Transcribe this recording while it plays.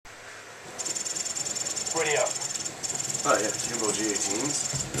Ready up. Oh yeah, Kimbo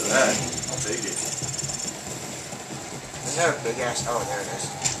G18s. Look at that. I'll take it. Is there a big ass? Oh, there it is.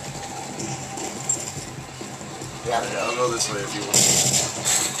 Yeah, Yeah, I'll go this way if you want.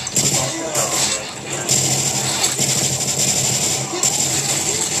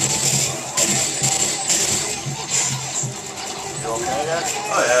 You okay there?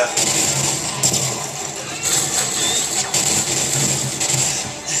 Oh yeah.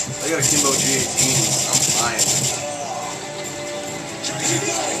 I got a Kimbo G18. I'm flying.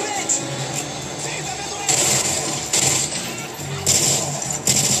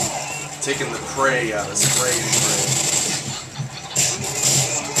 Taking the prey out of spray and pray.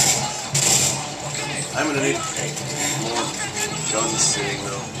 I'm gonna need more guns soon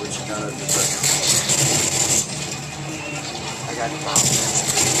though, which kind of depresses me. I got the bomb.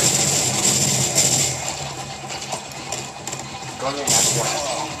 Go to the next one.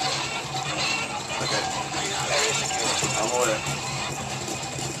 Okay. I'm away.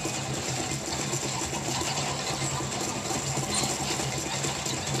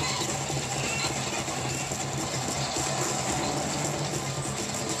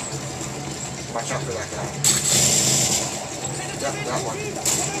 Watch out for that guy. Yep, that one.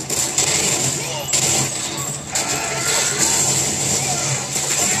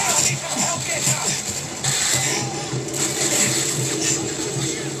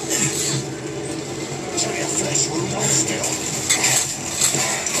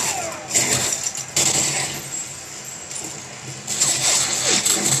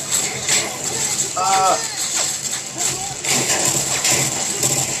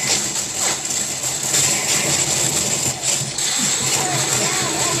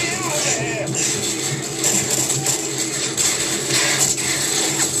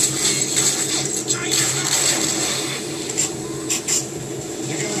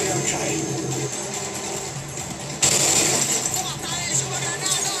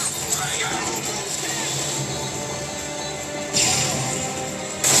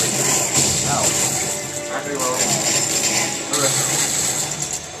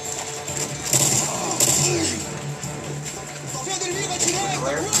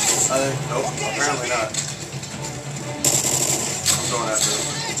 Nope, apparently not. I'm going after him.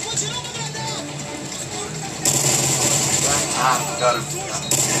 Got him.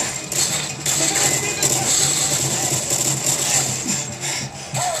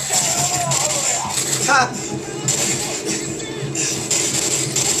 Ha!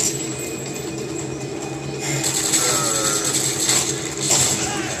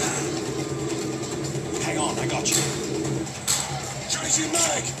 Hang on, I got you. Changing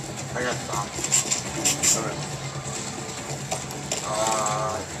mag! I got the bomb. Alright.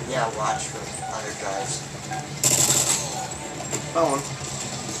 Yeah, watch for other guys. That one.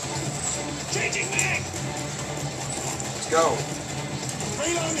 Changing mag! Let's go.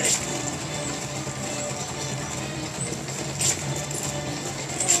 Reloading!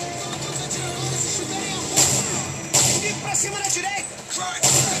 Pra cima da direita!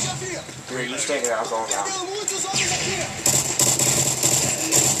 Here, you stay there, I'll go around. Muitos homens aqui!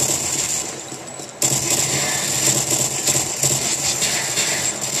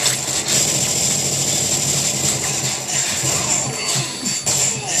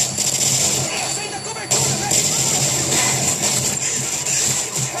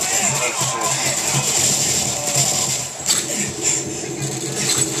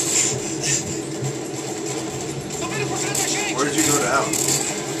 Where'd you go down?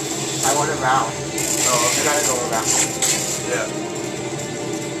 I went around. Oh, You okay. gotta go around. Yeah.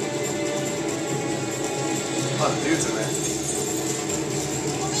 A lot of dudes in there.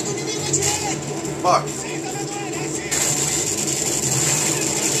 Fuck.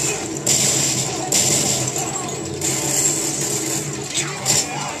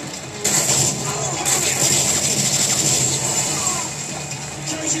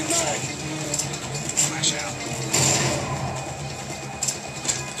 Changing mag! Flash out.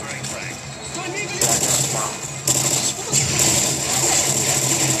 Throwing frag. Yeah, I got the bomb.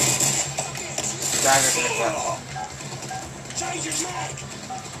 Dagger to the front. Changing mag!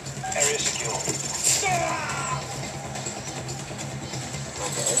 Area secure.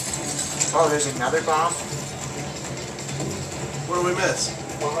 Okay. Oh, there's another bomb? What do we miss?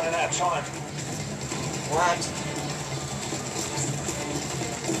 We're running out of time. What?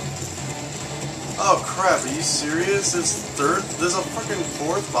 Oh crap, are you serious? There's a fucking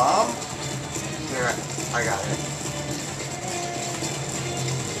fourth bomb? Here, I got it.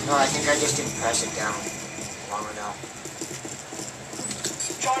 No, I think I just didn't press it down long enough.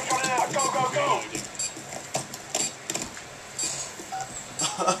 Time's running out. Go, go,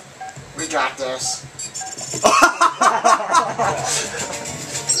 go! We got this.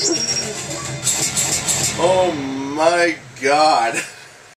 Oh my God.